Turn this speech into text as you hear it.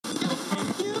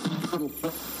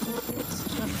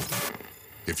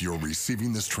If you're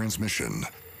receiving this transmission,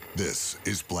 this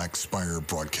is Black Spire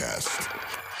Broadcast.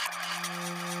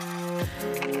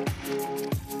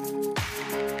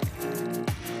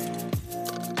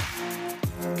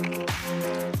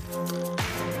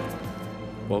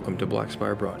 Welcome to Black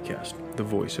Spire Broadcast, the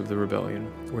voice of the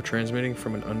rebellion. We're transmitting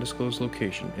from an undisclosed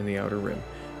location in the Outer Rim.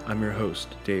 I'm your host,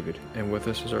 David, and with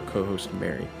us is our co-host,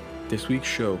 Mary. This week's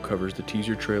show covers the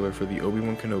teaser trailer for the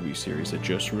Obi-Wan Kenobi series that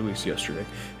just released yesterday,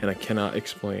 and I cannot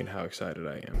explain how excited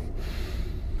I am.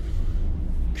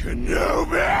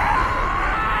 Kenobi!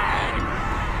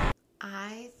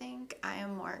 I think I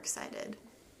am more excited.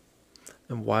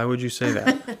 And why would you say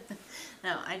that?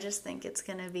 No, I just think it's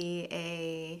going to be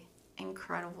a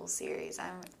incredible series.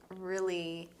 I'm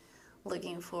really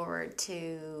looking forward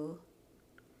to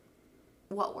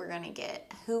what we're going to get,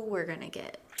 who we're going to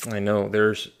get. I know,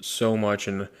 there's so much,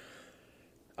 and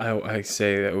I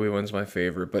say that Obi-Wan's my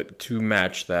favorite, but to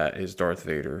match that is Darth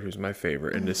Vader, who's my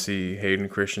favorite, and to see Hayden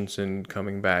Christensen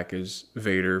coming back as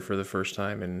Vader for the first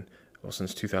time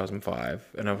since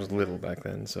 2005, and I was little back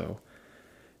then, so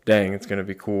dang, it's going to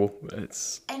be cool.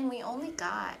 And we only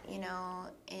got, in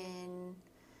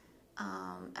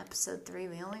episode 3,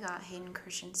 we only got Hayden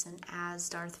Christensen as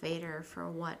Darth Vader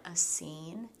for a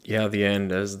scene. Yeah, the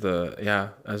end as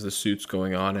the suit's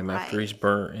going on him after he's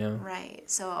burnt. Yeah. Right.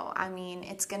 So I mean,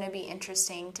 it's going to be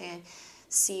interesting to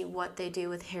see what they do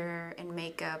with hair and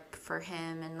makeup for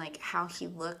him, and like how he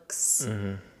looks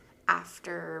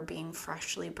after being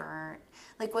freshly burnt.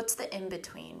 Like, what's the in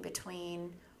between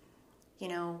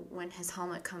when his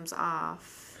helmet comes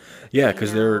off? Yeah,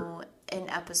 because they're in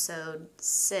episode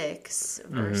 6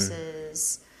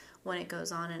 versus when it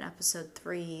goes on in episode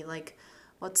 3, like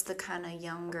what's the kind of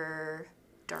younger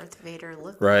Darth Vader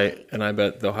look like? Right, and I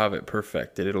bet they'll have it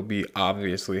perfected. It'll be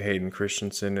obviously Hayden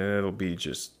Christensen, and it'll be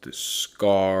just this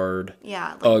scarred,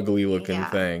 ugly looking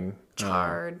thing.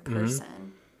 Charred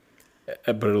person.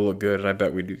 But it'll look good, and I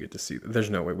bet we do get to see that. There's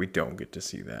no way we don't get to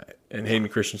see that. And Hayden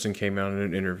Christensen came out in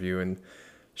an interview and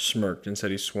smirked and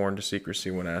said he's sworn to secrecy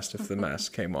when asked if the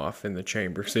mask came off in the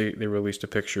chamber. They released a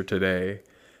picture today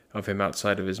of him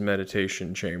outside of his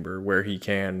meditation chamber where he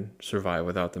can survive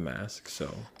without the mask.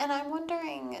 And I'm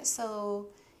wondering, so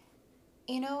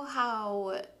you know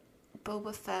how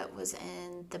Boba Fett was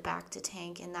in the Bacta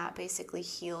tank and that basically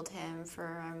healed him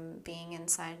from being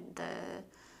inside the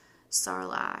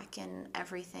Sarlacc and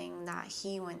everything that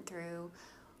he went through?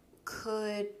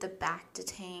 Could the Bacta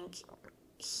tank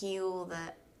heal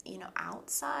the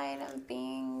outside of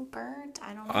being burnt?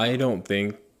 I don't know. I don't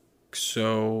think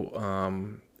so.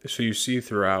 So you see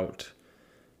throughout,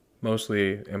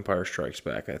 mostly Empire Strikes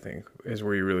Back, I think, is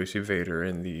where you really see Vader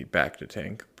in the Bacta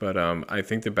tank. But I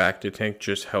think the Bacta tank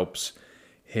just helps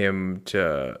him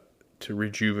to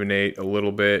rejuvenate a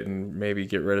little bit and maybe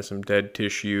get rid of some dead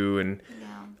tissue. And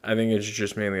I think it's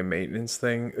just mainly a maintenance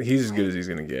thing. He's as good as he's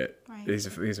going to get. Right.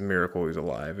 He's a miracle he's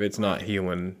alive. It's not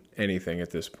healing anything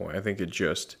at this point. I think it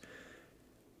just...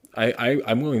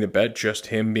 I'm willing to bet just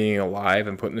him being alive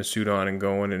and putting the suit on and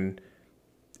going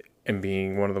and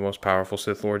being one of the most powerful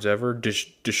Sith Lords ever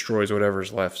destroys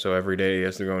whatever's left. So every day he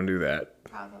has to go and do that.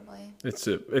 Probably. It's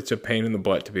a pain in the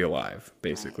butt to be alive,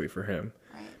 basically, for him.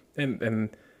 Right. And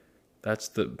that's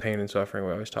the pain and suffering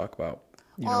we always talk about.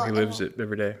 He lives it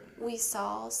every day. We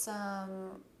saw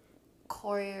some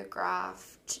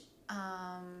choreographed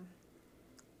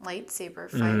lightsaber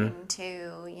fighting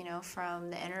too,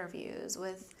 from the interviews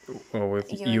with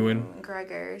Ewan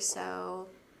McGregor. So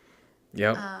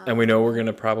yep. And we know we're going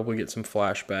to probably get some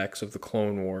flashbacks of the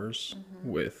Clone Wars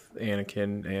with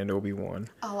Anakin and Obi-Wan.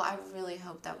 Oh, I really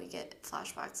hope that we get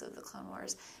flashbacks of the Clone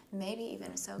Wars. Maybe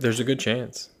even Ahsoka. There's a good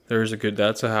chance.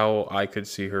 That's how I could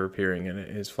see her appearing in it,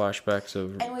 is flashbacks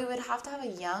of... And we would have to have a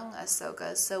young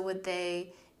Ahsoka, so would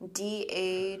they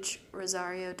de-age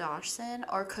Rosario Dawson,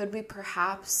 or could we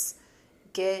perhaps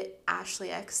get Ashley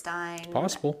Eckstein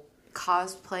possible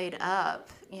cosplayed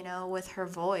up, with her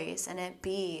voice, and it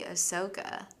be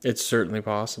Ahsoka? It's certainly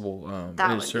possible.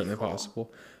 That it is certainly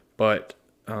possible. But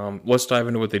let's dive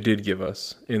into what they did give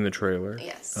us in the trailer.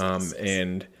 Yes.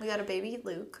 And we got a baby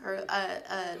Luke, or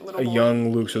a little boy. A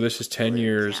young Luke. So this is 10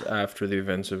 years after the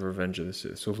events of Revenge of the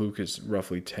Sith. So Luke is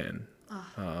roughly 10.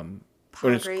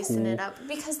 Paul Grayson it up,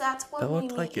 because that's what we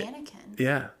meet Anakin.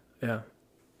 Yeah.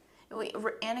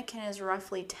 Anakin is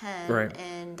roughly 10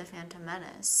 in The Phantom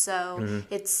Menace, so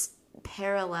it's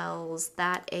parallels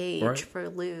that age for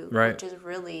Luke, which is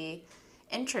really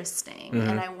interesting.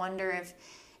 And I wonder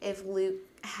if Luke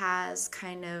has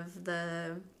kind of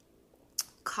the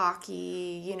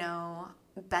cocky,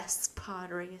 best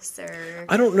pod racer.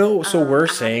 I don't know. So we're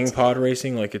saying attitude. pod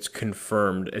racing like it's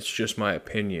confirmed. It's just my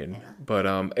opinion. But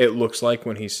it looks like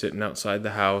when he's sitting outside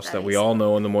the house that we all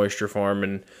know on the moisture farm,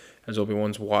 and as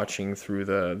Obi-Wan's watching through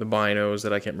the binos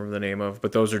that I can't remember the name of,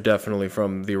 but those are definitely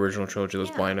from the original trilogy,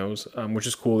 those binos, which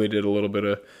is cool. They did a little bit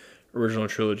of original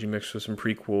trilogy mixed with some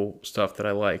prequel stuff that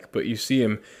I like. But you see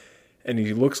him, and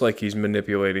he looks like he's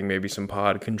manipulating maybe some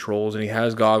pod controls, and he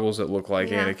has goggles that look like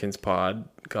Anakin's pod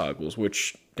goggles,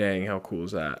 which, dang, how cool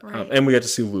is that? Right. And we got to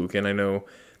see Luke, and I know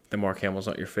that Mark Hamill's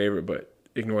not your favorite, but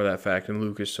ignore that fact, and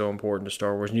Luke is so important to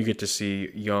Star Wars, and you get to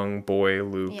see young boy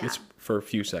Luke. It's for a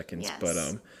few seconds, but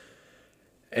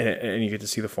and you get to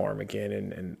see the farm again,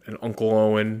 and Uncle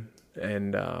Owen,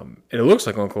 and it looks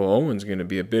like Uncle Owen's going to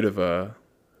be a bit of a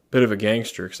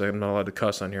gangster, because I'm not allowed to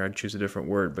cuss on here. I'd choose a different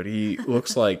word, but he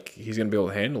looks like he's going to be able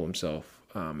to handle himself.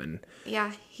 And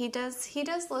yeah, he does. He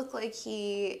does look like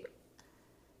he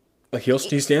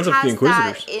stands up to the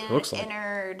Inquisitors. That looks like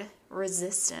inner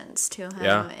resistance to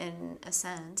him in a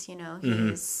sense. You know,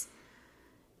 he's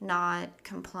not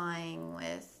complying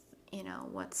with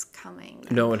what's coming.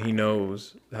 No, and he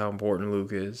knows how important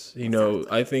Luke is. He knows.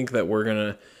 I think that we're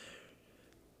gonna.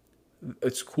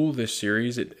 It's cool, this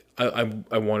series.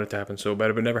 I want it to happen so bad,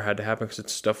 but it never had to happen because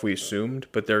it's stuff we assumed.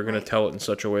 But they're going to tell it in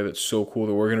such a way that's so cool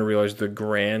that we're going to realize the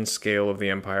grand scale of the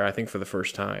Empire, I think, for the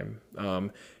first time.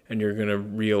 And you're going to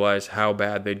realize how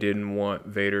bad they didn't want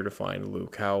Vader to find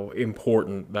Luke, how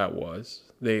important that was.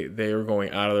 They are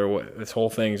going out of their way. This whole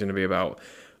thing's going to be about,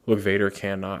 look, Vader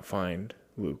cannot find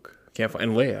Luke. Can't find,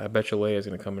 and Leia. I bet you Leia's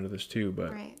going to come into this too.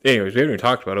 But anyways, we haven't even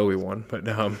talked about Obi-Wan. But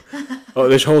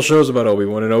this whole show's about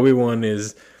Obi-Wan, and Obi-Wan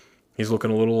he's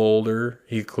looking a little older.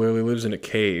 He clearly lives in a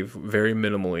cave, very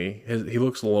minimally. He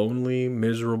looks lonely,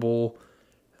 miserable.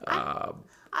 I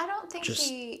don't think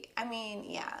he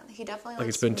definitely like looks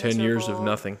it's been 10 years of miserable,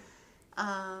 nothing.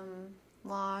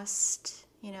 Lost.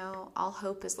 All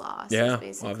hope is lost. Yeah,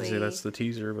 basically. Obviously that's the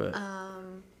teaser,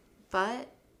 But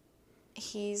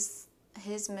his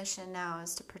mission now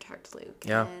is to protect Luke.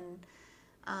 Yeah.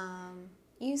 And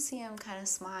you see him kind of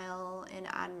smile in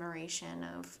admiration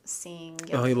of seeing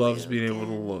Oh, he loves Luke, being able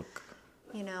to look.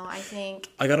 I think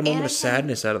I got a moment of Anakin-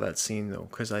 sadness out of that scene, though,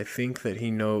 because I think that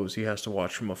he knows he has to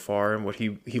watch from afar, and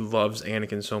he loves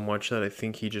Anakin so much that I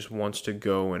think he just wants to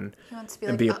go and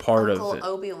be a part Uncle of it.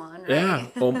 Obi-Wan, right? Yeah,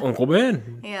 Uncle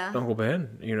Ben. Yeah. Uncle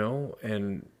Ben,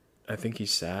 and I think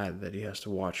he's sad that he has to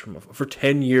watch from afar. For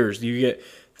 10 years. You get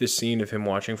this scene of him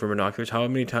watching from binoculars. How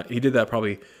many times? He did that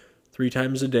probably 3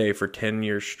 times a day for 10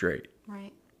 years straight.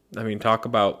 Right. I mean, talk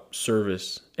about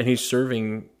service. And he's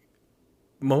serving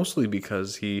mostly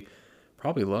because he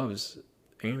probably loves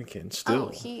Anakin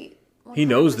still. Oh, he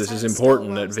knows this is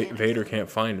important, that Anakin. Vader can't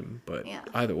find him. But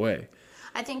either way.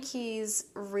 I think he's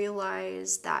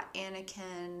realized that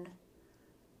Anakin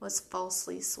was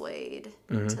falsely swayed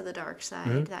to the dark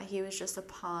side, that he was just a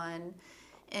pawn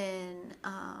in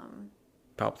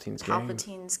Palpatine's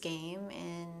game.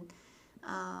 And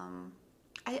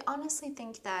I honestly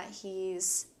think that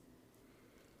he's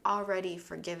already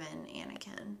forgiven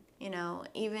Anakin.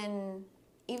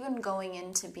 Even going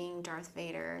into being Darth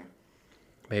Vader.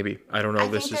 Maybe. I don't know.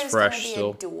 This is fresh still. I think there's still.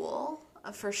 going to be a duel,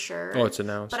 for sure. Oh, it's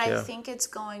announced, But I think it's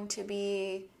going to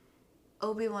be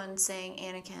Obi-Wan saying,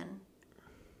 Anakin,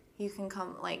 you can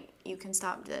come, you can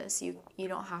stop this. You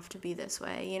don't have to be this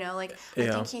way. I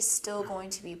think he's still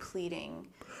going to be pleading.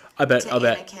 I'll bet,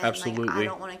 absolutely. I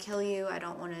don't want to kill you. I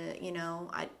don't want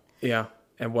to, Yeah,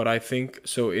 and what I think,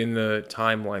 so in the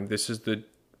timeline, this is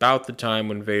about the time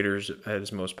when Vader's at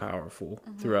his most powerful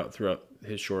throughout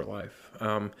his short life.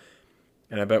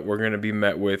 And I bet we're going to be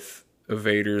met with a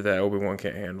Vader that Obi-Wan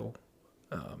can't handle.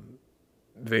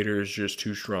 Vader is just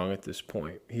too strong at this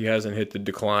point. He hasn't hit the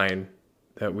decline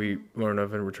that we learn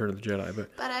of in Return of the Jedi.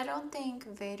 But I don't think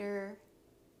Vader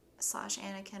 /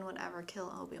 Anakin would ever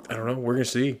kill Obi-Wan. I don't know. We're going to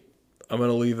see. I'm going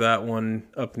to leave that one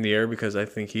up in the air because I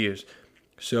think he is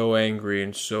so angry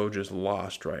and so just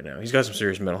lost right now. He's got some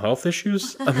serious mental health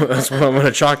issues. That's what I'm going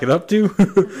to chalk it up to.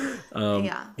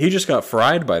 He just got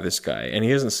fried by this guy, and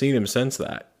he hasn't seen him since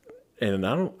that. And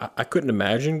I couldn't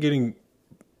imagine getting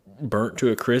burnt to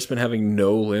a crisp and having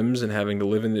no limbs and having to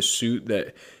live in this suit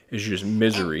that is just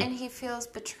misery. And he feels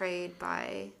betrayed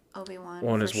by Obi-Wan.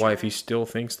 Well, and his wife, he still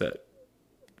thinks that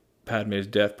Padme's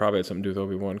death probably had something to do with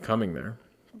Obi-Wan coming there.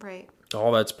 Right.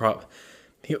 All that's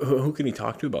who can he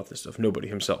talk to about this stuff? Nobody,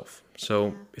 himself.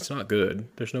 So it's not good.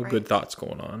 There's no good thoughts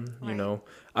going on,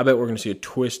 I bet we're going to see a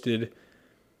twisted...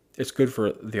 It's good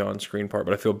for the on-screen part,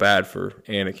 but I feel bad for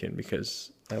Anakin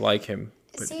because I like him.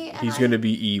 But he's going to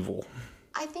be evil.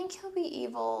 I think he'll be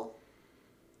evil,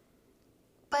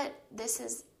 but this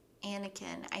is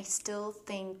Anakin, I still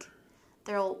think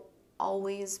there'll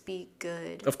always be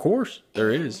good. Of course,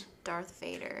 there is. Darth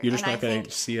Vader. You're just and not going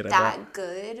to see it. That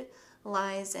good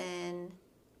lies in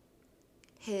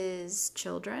his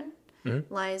children,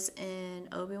 lies in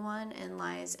Obi-Wan, and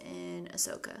lies in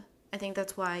Ahsoka. I think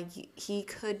that's why he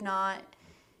could not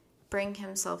bring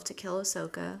himself to kill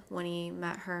Ahsoka when he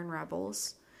met her in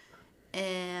Rebels,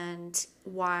 and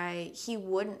why he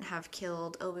wouldn't have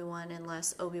killed Obi-Wan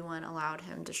unless Obi-Wan allowed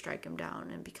him to strike him down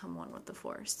and become one with the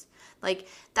Force. Like,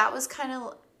 that was kind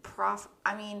of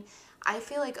I mean, I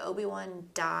feel like Obi-Wan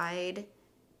died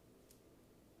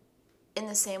in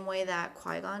the same way that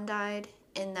Qui-Gon died,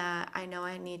 in that I know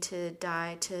I need to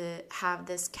die to have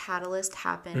this catalyst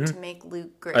happen to make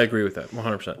Luke great. I agree with that,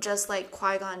 100%. Just like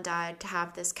Qui-Gon died to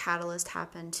have this catalyst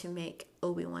happen to make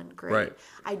Obi-Wan great. Right.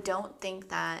 I don't think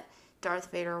that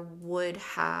Darth Vader would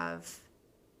have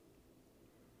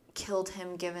killed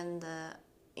him given the,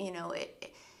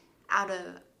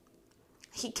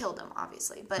 he killed him,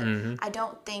 obviously, but I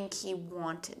don't think he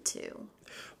wanted to.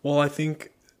 Well, I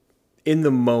think in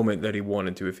the moment that he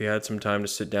wanted to, if he had some time to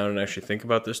sit down and actually think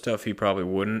about this stuff, he probably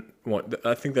wouldn't want.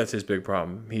 I think that's his big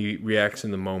problem. He reacts in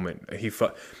the moment.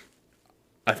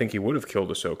 I think he would have killed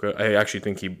Ahsoka. I actually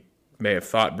think he may have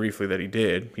thought briefly that he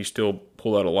did. He still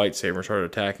pulled out a lightsaber and started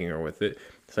attacking her with it.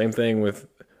 Same thing with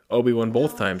Obi-Wan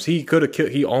both times. He could have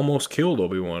he almost killed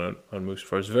Obi-Wan on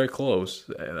Mustafar. It was very close.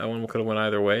 That one could have went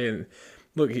either way. And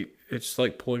look, it's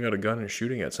like pulling out a gun and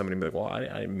shooting at somebody and be like, well, I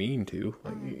didn't mean to.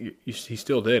 Like, he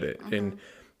still did it.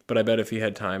 But I bet if he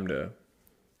had time to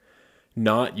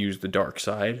not use the dark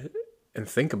side and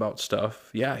think about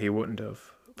stuff, yeah, he wouldn't have.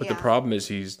 But the problem is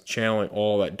he's channeling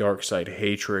all that dark side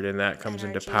hatred, and that comes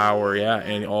into power,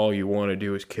 and all you want to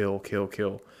do is kill, kill,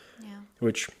 kill. Yeah.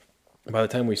 Which, by the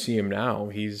time we see him now,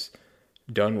 he's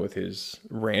done with his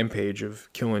rampage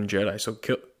of killing Jedi. So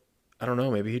I don't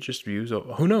know, maybe he just views...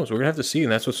 Who knows? We're going to have to see,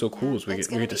 and that's what's so cool is we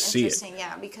get to see it.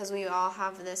 Yeah, because we all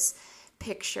have this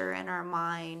picture in our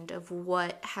mind of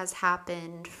what has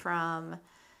happened from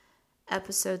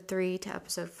episode 3 to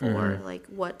episode 4, like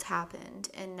what's happened,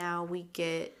 and now we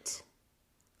get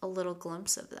a little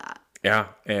glimpse of that. Yeah,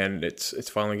 and it's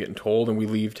finally getting told, and we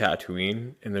leave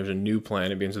Tatooine, and there's a new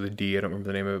planet, it begins with a D, I don't remember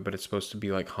the name of it, but it's supposed to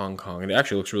be like Hong Kong, and it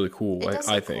actually looks really cool,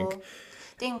 I think. Cool.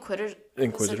 The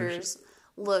Inquisitors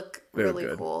look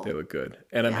really cool. They look good.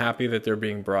 And I'm happy that they're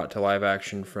being brought to live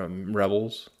action from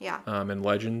Rebels and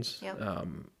Legends. Yep.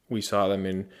 We saw them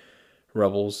in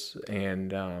Rebels,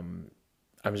 and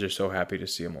I'm just so happy to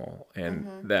see them all.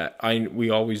 And we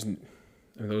always, and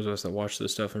those of us that watch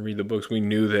this stuff and read the books, we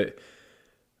knew that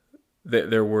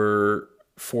there were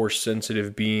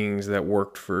Force-sensitive beings that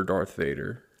worked for Darth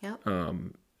Vader. Yep.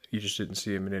 You just didn't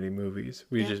see him in any movies.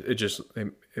 It just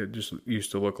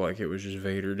used to look like it was just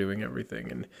Vader doing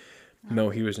everything, and no,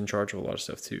 he was in charge of a lot of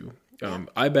stuff too.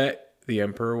 I bet the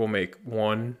Emperor will make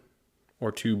 1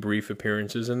 or 2 brief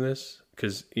appearances in this,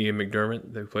 because Ian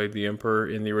McDiarmid, they played the Emperor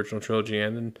in the original trilogy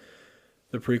and then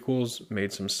the prequels,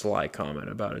 made some sly comment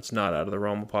about it's not out of the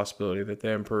realm of possibility that the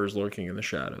Emperor is lurking in the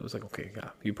shadows. Like, okay, yeah,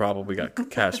 he probably got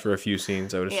cast for a few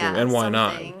scenes, I would assume. And why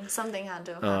not? Something had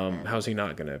to have happened. How's he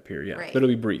not going to appear? Yeah, right. But it'll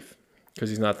be brief, because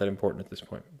he's not that important at this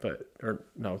point. Or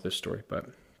not with this story. But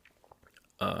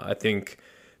I think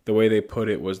the way they put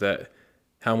it was that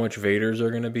how much Vaders are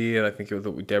going to be, and I think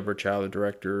Deborah Chow, the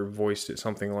director, voiced it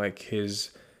something like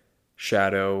his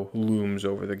shadow looms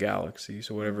over the galaxy.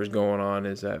 So whatever's going on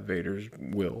is at Vader's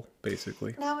will,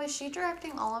 basically. Now, is she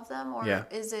directing all of them, or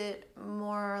is it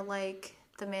more like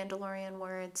The Mandalorian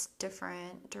where it's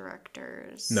different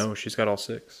directors? No, she's got all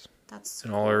 6. That's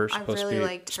and all are supposed to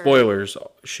be spoilers.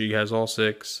 She has all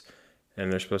 6,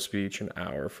 and they're supposed to be each an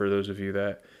hour. For those of you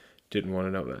that didn't want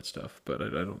to know that stuff, but I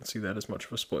don't see that as much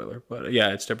of a spoiler. But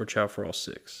yeah, it's Deborah Chow for all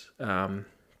 6.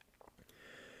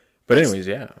 But anyways,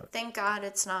 yeah. Thank God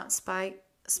it's not Spy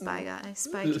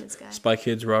Kids guy. Spy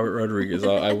Kids Robert Rodriguez.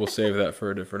 I will save that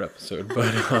for a different episode.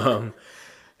 But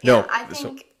no, I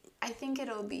think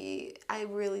it'll be. I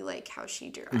really like how she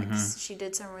directs. She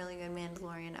did some really good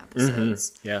Mandalorian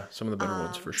episodes. Yeah, some of the better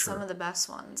ones for sure. Some of the best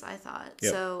ones, I thought.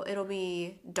 Yep. So it'll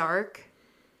be dark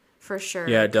for sure.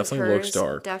 Yeah, it definitely looks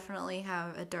dark. Definitely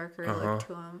have a darker look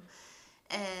to them,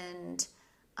 and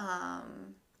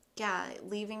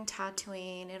leaving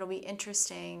Tatooine, it'll be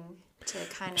interesting to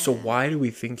kind of... So why do we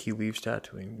think he leaves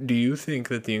Tatooine? Do you think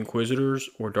that the Inquisitors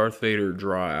or Darth Vader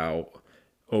draw out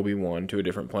Obi-Wan to a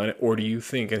different planet? Or do you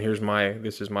think, and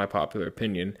this is my popular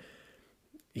opinion,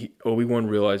 Obi-Wan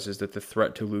realizes that the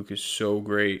threat to Luke is so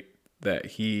great that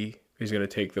he is going to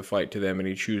take the fight to them, and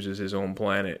he chooses his own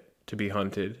planet to be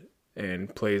hunted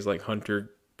and plays like hunter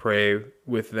pray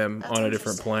with them on a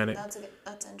different planet.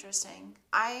 That's interesting.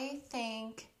 I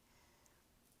think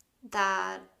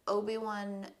that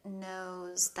Obi-Wan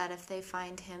knows that if they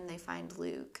find him, they find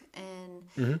Luke.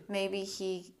 And maybe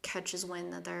he catches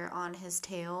wind that they're on his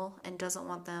tail and doesn't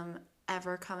want them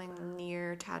ever coming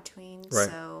near Tatooine. Right.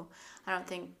 So I don't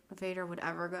think Vader would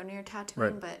ever go near Tatooine,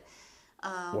 Right.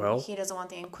 but he doesn't want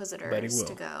the Inquisitors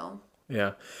to go.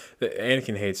 Yeah.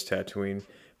 Anakin hates Tatooine,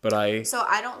 but So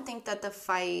I don't think that the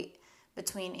fight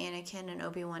between Anakin and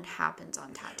Obi-Wan happens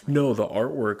on Tatooine. No, the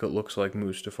artwork, it looks like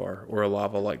Mustafar or a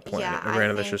lava-like planet. Yeah,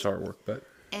 Granted, that's just artwork, but...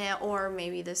 or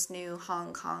maybe this new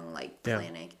Hong Kong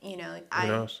planet. You know, Who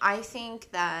knows? I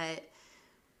think that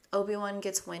Obi-Wan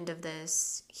gets wind of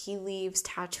this. He leaves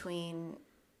Tatooine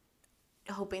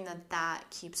hoping that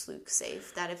keeps Luke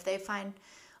safe. That if they find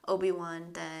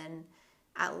Obi-Wan, then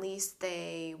at least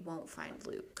they won't find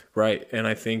Luke. Right, and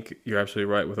I think you're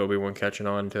absolutely right with Obi-Wan catching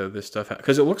on to this stuff.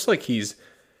 Because it looks like he's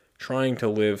trying to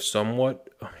live somewhat.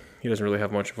 He doesn't really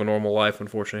have much of a normal life.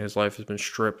 Unfortunately, his life has been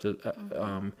stripped.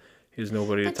 He has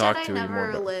nobody to talk to anymore.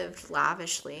 Jedi never lived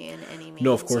lavishly in any means.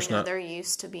 No, of course not. They're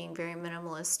used to being very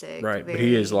minimalistic. Right, but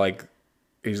he is like...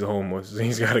 He's homeless.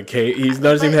 He's got a cave. He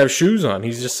doesn't even have shoes on.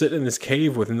 He's just sitting in this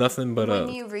cave with nothing but a blanket.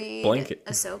 When you read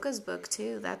Ahsoka's book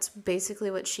too, that's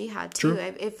basically what she had too.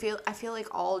 I feel like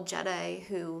all Jedi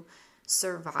who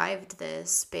survived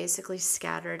this basically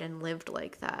scattered and lived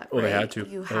like that. Well, they had to.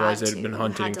 Otherwise, they'd been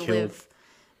hunted and killed.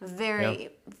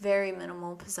 Very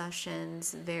minimal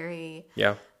possessions. Very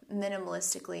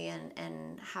minimalistically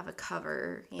and have a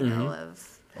cover,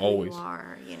 of who you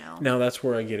are, Now that's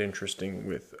where I get interesting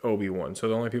with Obi-Wan. So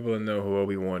the only people that know who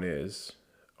Obi-Wan is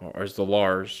the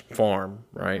Lars farm,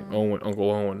 right?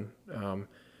 Uncle Owen.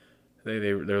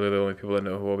 They're the only people that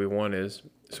know who Obi-Wan is.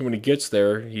 So when he gets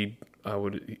there, he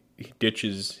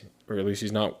ditches, or at least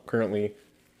he's not currently,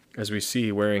 as we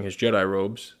see, wearing his Jedi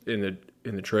robes. In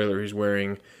the trailer, he's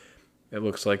wearing, it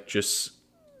looks like just,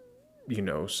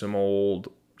 some old,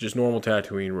 just normal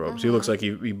Tatooine robes. He looks like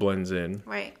he blends in.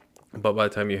 Right. But by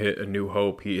the time you hit A New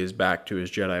Hope, he is back to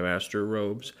his Jedi Master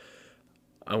robes.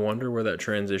 I wonder where that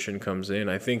transition comes in.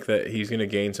 I think that he's going to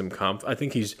gain some I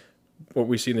think what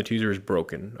we see in the teaser is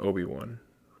broken Obi-Wan,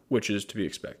 which is to be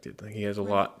expected. Like, he has a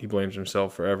lot. He blames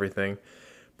himself for everything.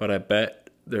 But I bet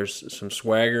there's some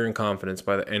swagger and confidence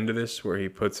by the end of this where he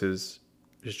puts his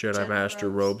Jedi Master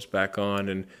robes back on,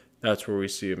 and that's where we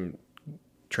see him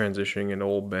transitioning into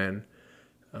old Ben.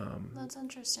 That's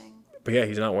interesting. But yeah,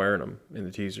 he's not wearing them in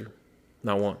the teaser.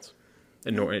 Not once.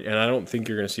 And I don't think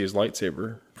you're going to see his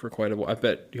lightsaber for quite a while. I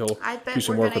bet he'll do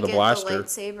some work with a blaster. The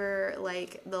lightsaber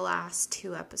like the last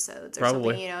 2 episodes or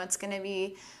Probably. something. It's going to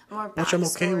be more backstory. Which I'm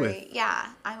okay with. Yeah,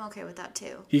 I'm okay with that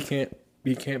too. He can't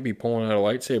be pulling out a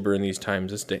lightsaber in these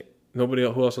times. This day,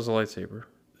 who else has a lightsaber?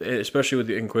 Especially with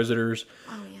the Inquisitors,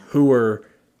 who are,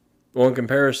 well, in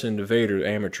comparison to Vader,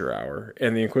 amateur hour,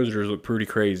 and the Inquisitors look pretty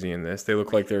crazy in this. They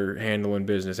look like they're handling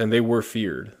business, and they were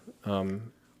feared.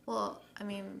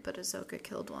 But Ahsoka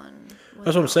killed one.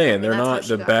 That's what I'm saying. They're not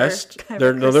the best.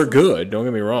 They're good. Don't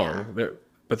get me wrong. Yeah.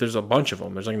 But there's a bunch of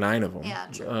them. There's like 9 of them. Yeah,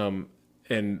 true.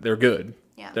 And they're good.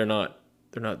 Yeah. They're not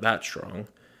that strong.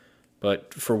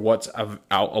 But for what's out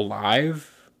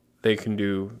alive, they can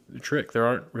do the trick. There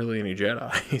aren't really any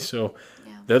Jedi, so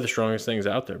they're the strongest things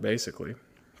out there, basically.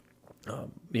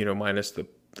 Minus the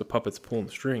puppets pulling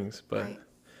the strings. But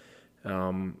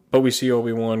but we see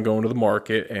Obi-Wan going to the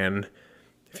market, and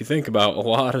if you think about a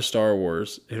lot of Star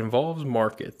Wars, it involves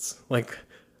markets. Like,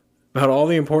 about all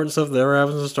the important stuff that ever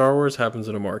happens in Star Wars happens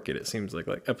in a market, it seems like.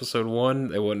 Like, Episode 1,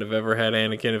 they wouldn't have ever had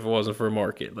Anakin if it wasn't for a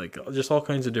market. Like, just all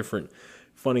kinds of different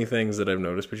funny things that I've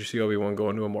noticed. But you see Obi-Wan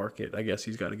going to a market. I guess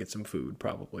he's got to get some food,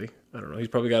 probably. I don't know. He's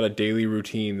probably got a daily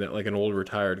routine that, like, an old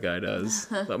retired guy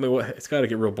does. I mean, it's got to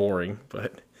get real boring,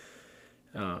 but...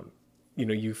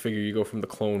 you figure you go from the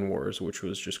Clone Wars, which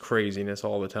was just craziness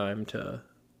all the time, to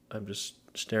I'm just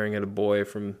staring at a boy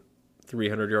from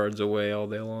 300 yards away all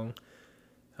day long.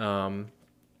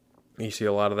 You see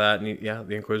a lot of that, and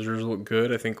the Inquisitors look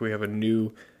good. I think we have a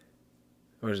new,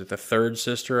 the third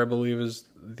sister, I believe, is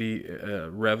the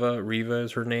Reva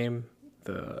is her name,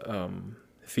 the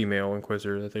female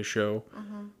Inquisitor that they show.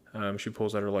 She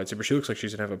pulls out her lightsaber. She looks like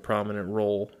she's going to have a prominent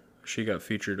role. She got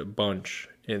featured a bunch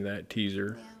in that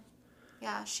teaser.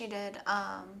 Yeah, she did.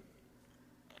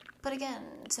 But again,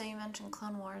 so you mentioned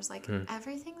Clone Wars, like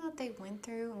everything that they went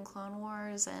through in Clone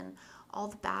Wars and all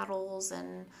the battles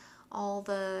and all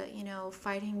the,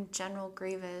 fighting General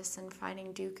Grievous and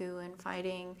fighting Dooku and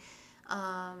fighting,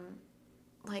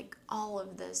 like all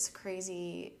of these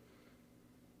crazy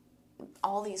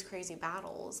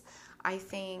battles, I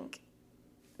think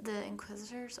the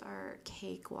Inquisitors are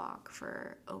cakewalk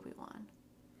for Obi-Wan.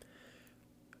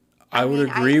 I would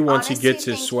agree once he gets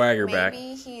his think swagger back.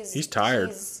 maybe He's tired.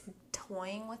 He's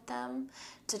toying with them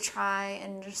to try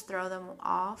and just throw them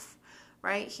off,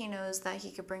 right? He knows that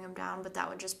he could bring them down, but that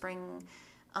would just bring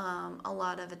a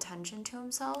lot of attention to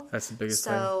himself. That's the biggest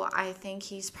thing. So I think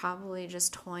he's probably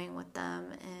just toying with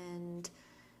them.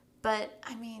 But,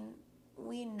 I mean,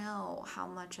 we know how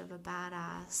much of a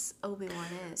badass Obi-Wan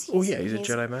is. He's a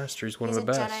Jedi Master. He's one of the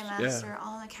best. He's a Jedi Master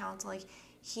on the council. Like,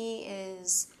 he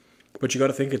is... But you got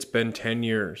to think it's been 10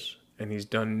 years, and he's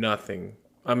done nothing.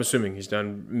 I'm assuming he's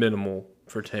done minimal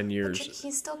for 10 years. But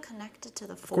he's still connected to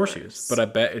the Force. Of course he is. But I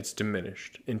bet it's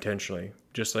diminished intentionally,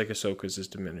 just like Ahsoka's is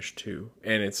diminished too.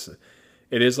 And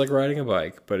it is like riding a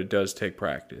bike, but it does take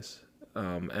practice.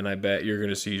 And I bet you're going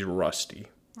to see he's rusty.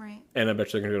 Right. And I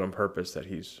bet they're going to do it on purpose that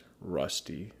he's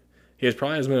rusty. He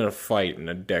probably hasn't been in a fight in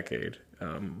a decade.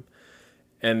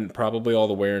 And probably all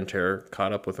the wear and tear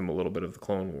caught up with him a little bit of the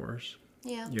Clone Wars.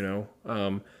 Yeah. You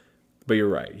know? But you're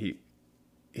right.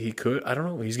 He could. I don't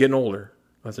know. He's getting older.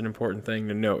 That's an important thing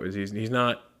to note. Is he's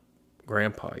not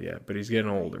grandpa yet, but he's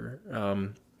getting older.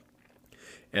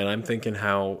 And I'm thinking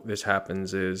how this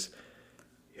happens is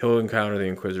he'll encounter the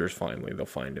Inquisitors finally. They'll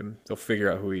find him. They'll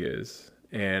figure out who he is,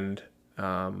 and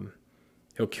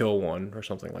he'll kill one or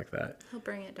something like that. He'll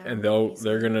bring it down. And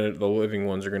the living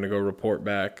ones are gonna go report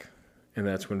back, and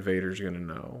that's when Vader's gonna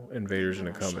know, and Vader's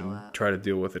gonna come and try to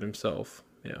deal with it himself.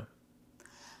 Yeah.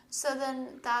 So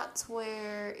then that's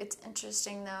where it's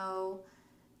interesting, though,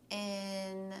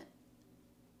 in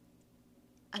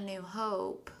A New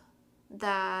Hope,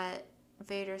 that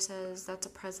Vader says, that's a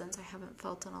presence I haven't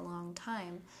felt in a long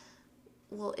time.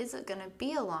 Well, is it going to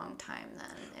be a long time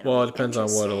then? Well, it depends on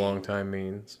what a long time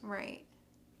means. Right.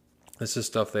 This is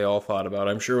stuff they all thought about.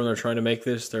 I'm sure when they're trying to make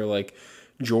this, they're like,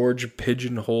 George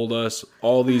pigeonholed us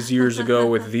all these years ago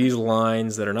with these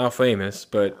lines that are not famous,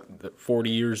 but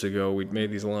 40 years ago we made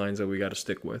these lines that we got to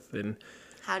stick with. And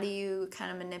how do you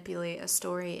kind of manipulate a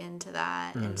story into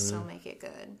that and still make it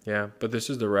good? Yeah, but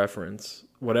this is the reference.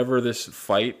 Whatever this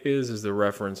fight is the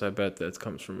reference. I bet that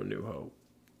comes from A New Hope,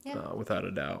 without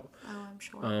a doubt. Oh, I'm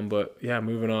sure. But yeah,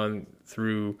 moving on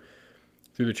through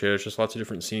the trailers, just lots of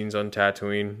different scenes on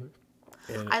Tatooine.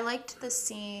 And I liked the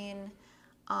scene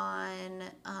on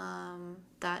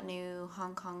that new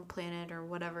Hong Kong planet or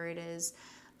whatever it is,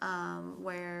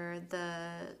 where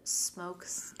the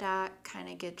smokestack kind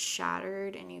of gets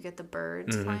shattered and you get the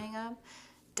birds flying up.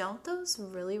 Don't those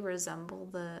really resemble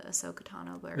the Ahsoka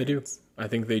Tano birds? They do. I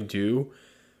think they do.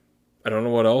 I don't know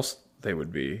what else they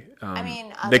would be. I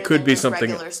mean, they could be something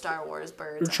regular Star Wars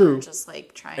birds. True. I'm just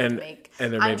like trying to make.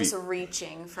 And I'm just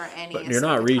reaching for any. But you're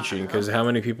not reaching, because how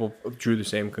many people drew the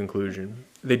same conclusion?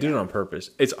 They did it on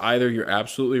purpose. It's either you're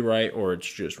absolutely right or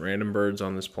it's just random birds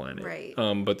on this planet. Right.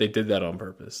 But they did that on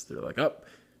purpose. They're like, oh,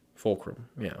 Fulcrum,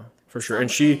 yeah, for sure.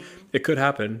 Something. And it could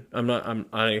happen.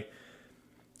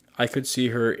 I could see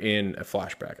her in a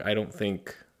flashback. I don't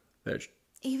think that.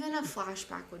 Even a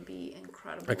flashback would be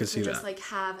incredible. I could see that. Just like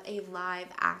have a live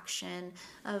action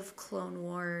of Clone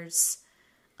Wars,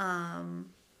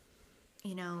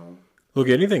 you know. Look,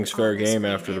 anything's fair game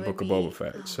after the Book of Boba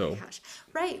Fett. Oh my gosh.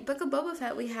 Right, Book of Boba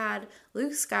Fett, we had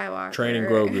Luke Skywalker. Training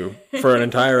Grogu for an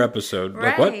entire episode.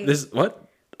 Right. Like, what?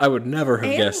 I would never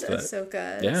have guessed that.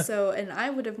 Ahsoka. Yeah. So, and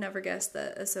I would have never guessed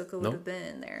that Ahsoka would have been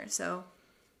in there. So,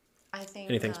 I think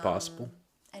anything's possible.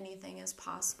 Anything is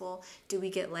possible. Do we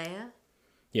get Leia?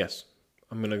 Yes.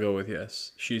 I'm going to go with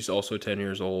yes. She's also 10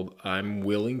 years old. I'm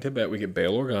willing to bet we get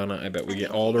Bail Organa. I bet we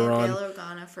get Alderaan. Bail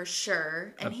Organa for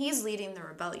sure. And he's leading the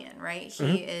rebellion, right?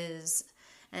 He is,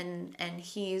 and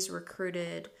he's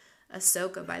recruited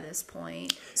Ahsoka by this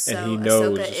point. So and he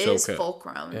knows Ahsoka is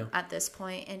Fulcrum at this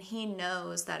point, and he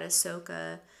knows that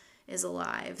Ahsoka is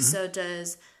alive. So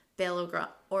does Bail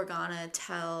Organa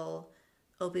tell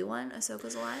Obi-Wan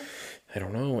Ahsoka's alive? I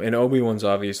don't know. And Obi-Wan's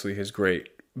obviously his great.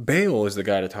 Bail is the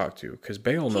guy to talk to, because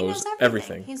Bail knows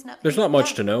everything. There's not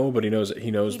much to know, but he knows that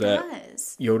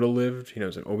Yoda lived. He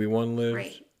knows that Obi-Wan lived.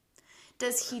 Right.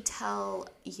 Does he tell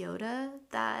Yoda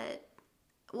that?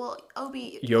 Well,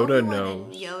 Obi-Wan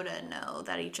and Yoda know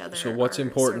that each other. So what's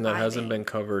important surviving. that hasn't been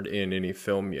covered in any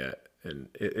film yet, and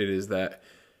it is that,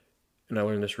 and I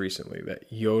learned this recently, that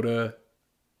Yoda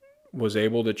was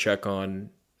able to check on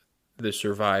the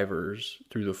survivors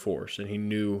through the Force, and he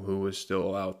knew who was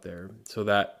still out there. So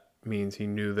that means he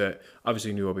knew that,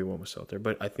 obviously he knew Obi-Wan was out there,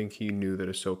 but I think he knew that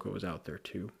Ahsoka was out there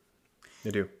too.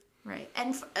 They do. Right.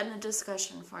 And a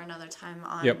discussion for another time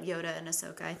on Yoda and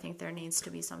Ahsoka. I think there needs to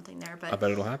be something there. But I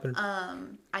bet it'll happen.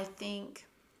 I think,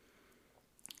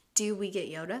 do we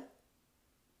get Yoda?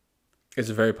 It's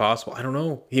very possible. I don't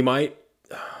know. He might.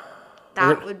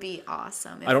 That would be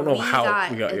awesome. If I don't know how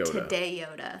we got a Yoda. today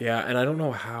Yoda. Yeah, and I don't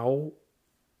know how.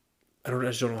 I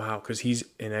just don't know how, because he's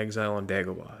in exile on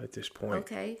Dagobah at this point.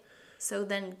 Okay, so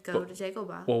then go to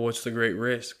Dagobah. Well, what's the great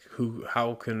risk?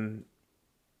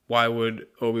 Why would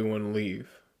Obi-Wan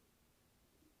leave?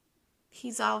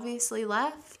 He's obviously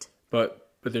left. But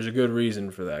there's a good reason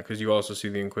for that, because you also see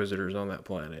the Inquisitors on that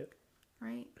planet.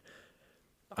 Right.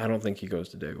 I don't think he goes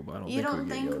to Dagobah. You don't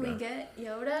think we get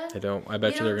Yoda? I don't. I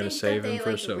bet you they're going to save him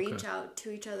for Ahsoka. Reach out to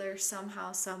each other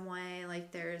somehow, some way.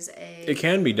 Like there's a. It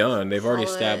can be done. They've already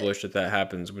established that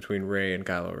happens between Rey and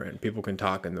Kylo Ren. People can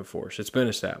talk in the Force. It's been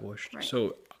established. Right.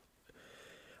 So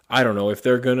I don't know if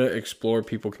they're going to explore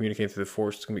people communicating through the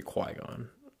Force. It's going to be Qui-Gon.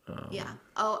 Yeah.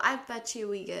 Oh, I bet you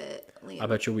we get Liam. I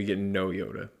bet you we get no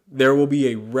Yoda. There will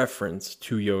be a reference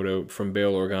to Yoda from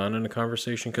Bail Organa in the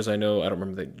conversation, because I don't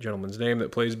remember the gentleman's name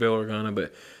that plays Bail Organa,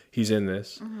 but he's in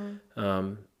this.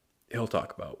 Mm-hmm. He'll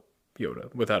talk about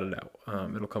Yoda, without a doubt.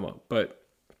 It'll come up. But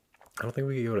I don't think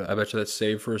we get Yoda. I bet you that's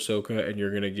saved for Ahsoka, and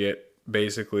you're going to get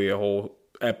basically a whole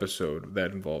episode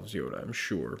that involves Yoda, I'm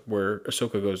sure, where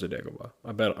Ahsoka goes to Dagobah.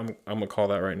 I bet I'm going to call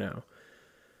that right now.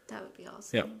 That would be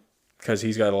awesome. Yeah. Because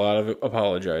he's got a lot of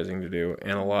apologizing to do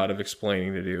and a lot of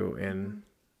explaining to do.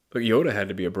 But Yoda had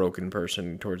to be a broken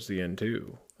person towards the end,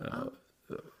 too.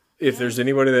 If there's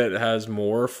anybody that has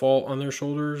more fault on their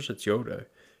shoulders, it's Yoda.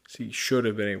 So he should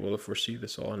have been able to foresee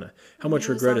this all. And how much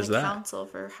regret is that? Council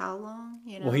for how long?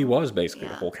 Well, he was basically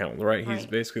the whole council, right? He's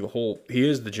basically he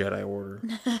is the Jedi Order.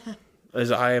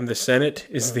 As I am the Senate,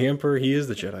 is the Emperor, he is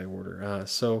the Jedi Order.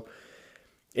 So...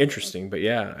 interesting, but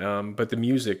but the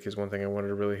music is one thing I wanted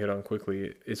to really hit on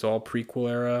quickly. It's all prequel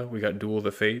era. We got Duel of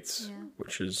the Fates,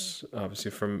 which is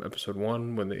obviously from episode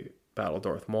 1 when they battle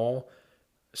Darth Maul.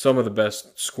 Some of the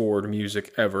best scored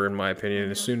music ever, in my opinion.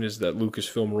 As soon as that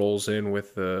Lucasfilm rolls in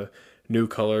with the new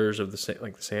colors of the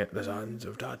suns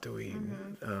of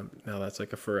Tatooine, now that's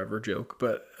like a forever joke.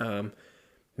 But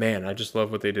man, I just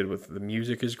love what they did with the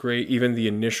music. Is great. Even the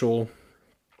initial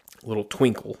little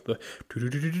twinkle, the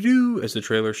do-do-do-do-do as the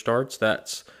trailer starts,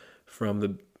 that's from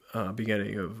the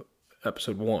beginning of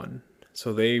episode 1.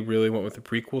 So they really went with the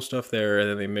prequel stuff there, and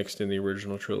then they mixed in the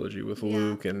original trilogy with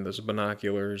Luke and those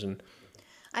binoculars. And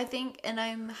I think, and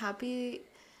I'm happy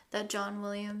that John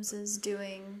Williams is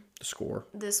doing the score.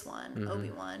 This one,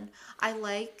 Obi-Wan. I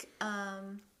like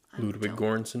Ludwig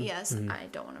Göransson? Yes, I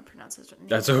don't want to pronounce his name.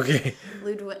 That's okay.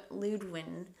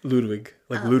 Ludwig,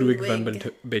 like Ludwig van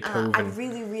Beethoven. I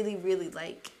really, really, really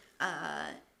like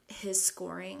his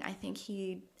scoring. I think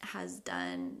he has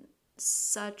done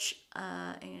such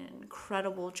an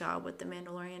incredible job with The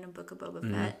Mandalorian and Book of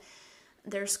Boba Fett.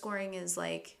 Their scoring is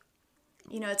like,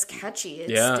 it's catchy. It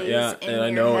stays in and I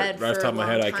your know head right off the top of my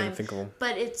head, I can think of them.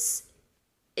 But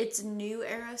it's new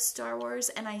era Star Wars,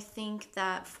 and I think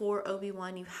that for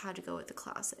Obi-Wan, you had to go with the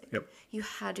classic. Yep. You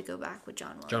had to go back with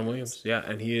John Williams. John Williams, yeah,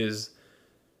 and he is.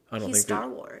 He's Star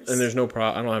Wars, and there's no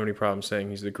problem. I don't have any problem saying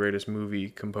he's the greatest movie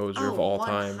composer of all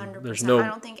time. 100%. There's no. I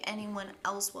don't think anyone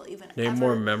else will even name ever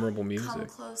more memorable music. come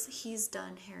close. He's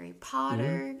done Harry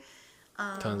Potter,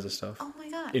 tons of stuff. Oh my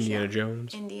gosh, Indiana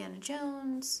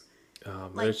Jones.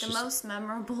 Like the most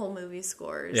memorable movie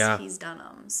scores, he's done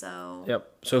them. So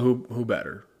So who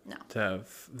better no. to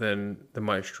have than the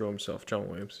maestro himself, John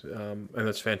Williams? And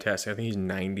that's fantastic. I think he's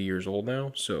 90 years old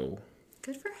now. So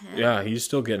good for him. Yeah, he's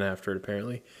still getting after it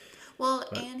apparently. Well,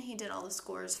 and he did all the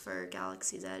scores for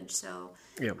Galaxy's Edge. So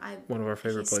one of our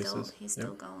favorite places. He's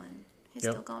still going. He's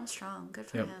still going strong. Good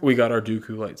for him. We got our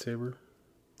Dooku lightsaber.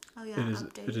 Oh yeah,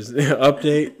 it is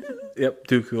update.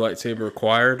 Dooku lightsaber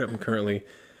acquired. I'm currently.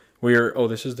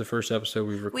 This is the first episode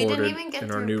we've recorded we didn't even get in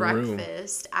our through new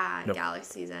breakfast at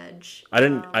Galaxy's Edge.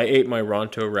 I ate my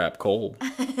Ronto wrap cold.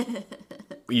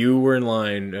 You were in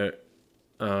line at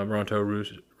Ronto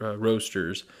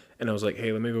Roasters, and I was like,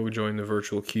 hey, let me go join the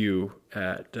virtual queue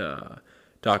at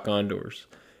Doc Gondor's.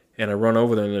 And I run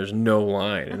over there, and there's no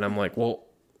line. And I'm like, well,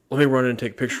 let me run in and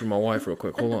take a picture of my wife real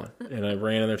quick. Hold on. And I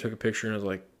ran in there, took a picture, and I was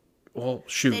like, well,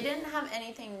 shoot. They didn't have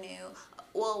anything new.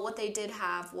 Well, what they did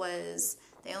have was...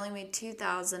 They only made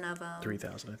 2,000 of them.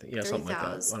 3,000, I think. Yeah, something like that.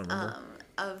 I don't remember.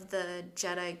 Of the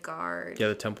Jedi Guard. Yeah,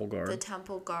 the Temple Guard. The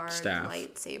Temple Guard staff.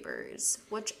 Lightsabers,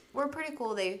 which were pretty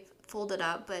cool. They folded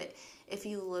up, but if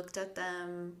you looked at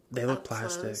them, they look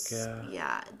plastic. Close,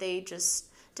 yeah, they just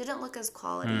didn't look as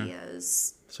quality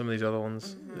as some of these other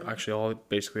ones. Actually,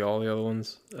 basically all the other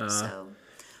ones. So,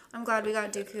 I'm glad we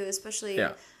got Dooku, especially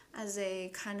as a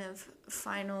kind of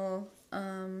final.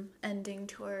 Ending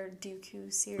to our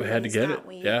Dooku series. We had to get it.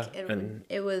 Week. Yeah.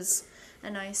 It was a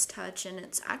nice touch, and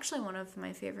it's actually one of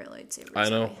my favorite lightsabers. I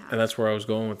know, that we have. and that's where I was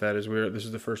going with that. This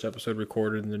is the first episode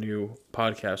recorded in the new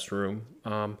podcast room.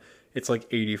 It's like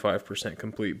 85%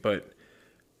 complete, but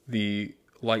the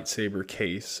lightsaber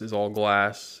case is all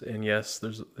glass, and yes,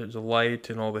 there's a light,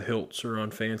 and all the hilts are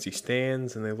on fancy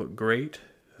stands, and they look great.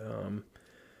 And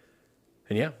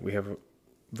yeah, we have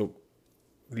the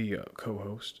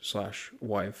co-host /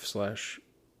 wife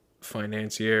 /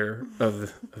 financier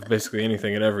of basically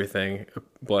anything and everything.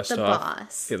 Blessed the off.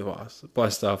 boss. Yeah, the boss.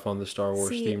 Blessed off on the Star Wars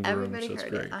themed room, everybody so it's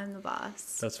heard great. it. I'm the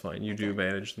boss. That's fine. You do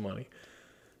manage the money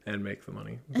and make the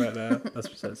money, but that's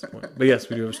besides the point. But yes,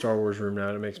 we do have a Star Wars room now,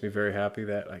 and it makes me very happy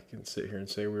that I can sit here and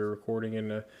say we were recording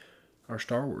in our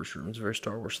Star Wars room. It's very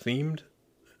Star Wars themed.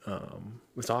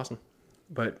 It's awesome.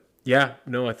 But yeah,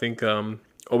 no, I think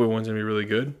Obi-Wan's gonna be really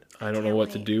good. I don't know what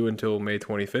to do until May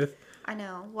 25th. I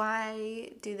know. Why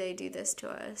do they do this to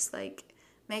us? Like,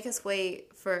 make us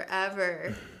wait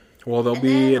forever. Well, there'll And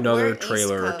be then another we're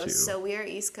trailer East or Coast, two. So we are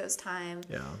East Coast time.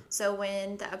 Yeah. So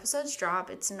when the episodes drop,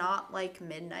 it's not like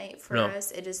midnight for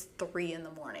us. It is 3 a.m.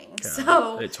 Yeah.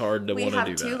 So it's hard to want to do that.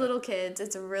 We have 2 little kids.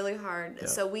 It's really hard. Yeah.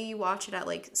 So we watch it at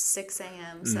like 6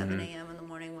 a.m., 7 a.m. in the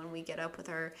morning when we get up with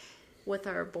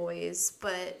our boys.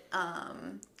 But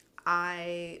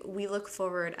we look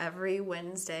forward every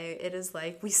Wednesday. It is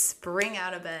like we spring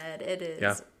out of bed. It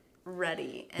is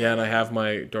ready. And I have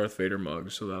my Darth Vader mug,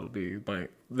 so that'll be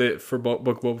for Book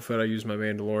Boba Fett. I use my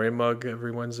Mandalorian mug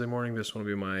every Wednesday morning. This one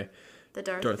will be my the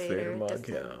Darth Vader mug.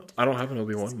 defend. Yeah, I don't have an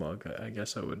Obi-Wan mug. I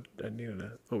guess I needed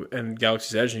a. And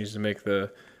Galaxy's Edge needs to make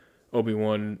the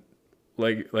Obi-Wan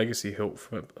legacy hilt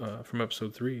from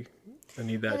episode 3. I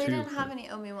need that they too. They didn't have any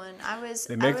Obi-Wan.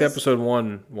 They make the episode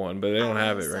 1, but they don't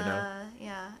have it right now.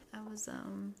 Yeah, I was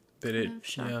they did. kind of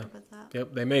shocked with that.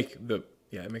 Yep, they make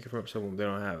it for episode 1. They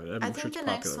don't have it. I think the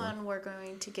next one we're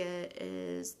going to get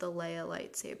is the Leia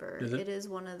lightsaber. Is it? It is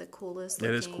one of the coolest.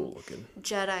 It is cool looking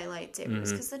Jedi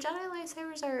lightsabers, because the Jedi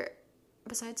lightsabers are,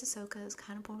 besides Ahsoka, is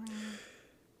kind of boring.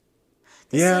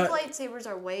 The Sith lightsabers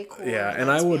are way cooler. Yeah,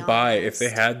 and I would buy if they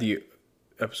had the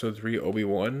episode 3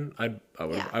 Obi-Wan. I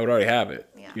would already have it.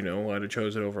 Yeah. You know, I'd have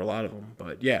chosen it over a lot of them.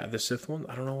 But yeah, the Sith one,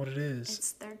 I don't know what it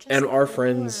is. They're just and our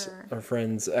cooler.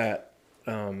 friends at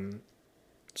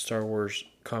Star Wars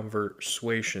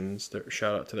Conversations,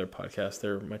 shout out to their podcast.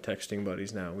 They're my texting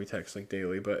buddies now. We text like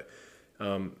daily, but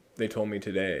they told me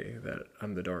today that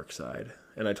I'm the dark side,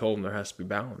 and I told them there has to be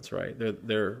balance, right?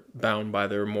 They're bound by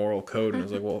their moral code, and I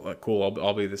was like, well, cool,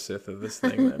 I'll be the Sith of this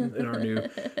thing then in our new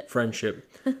friendship.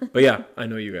 But yeah, I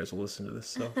know you guys will listen to this,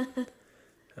 so.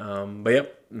 But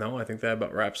yep, no, I think that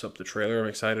about wraps up the trailer. I'm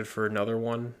excited for another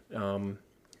one.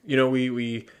 You know,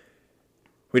 we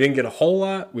didn't get a whole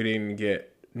lot. We didn't get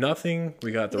nothing.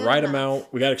 We got the right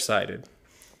amount. We got excited.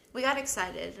 And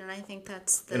I think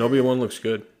that's And Obi-Wan looks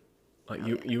good. Like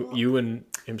Ewan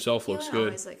himself looks good.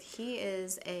 Always, like, he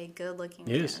is a good-looking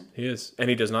man. He is, and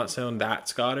he does not sound that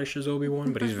Scottish as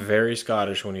Obi-Wan, but he's very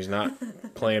Scottish when he's not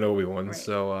playing Obi-Wan. Right.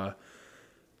 So,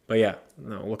 but yeah,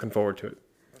 no, looking forward to it.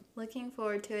 Looking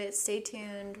forward to it. Stay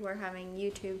tuned. We're having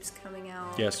YouTubes coming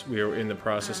out. Yes, we are in the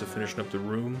process of finishing up the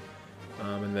room,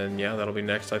 and then that'll be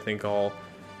next. I think we'll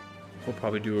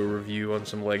probably do a review on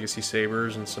some Legacy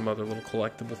Sabers and some other little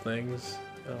collectible things,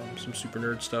 some super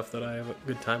nerd stuff that I have a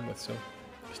good time with. So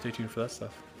stay tuned for that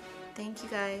stuff. Thank you,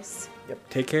 guys. Yep.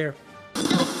 Take care.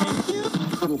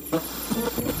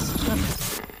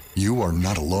 You are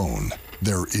not alone.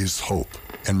 There is hope.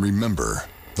 And remember,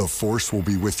 the Force will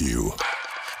be with you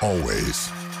always.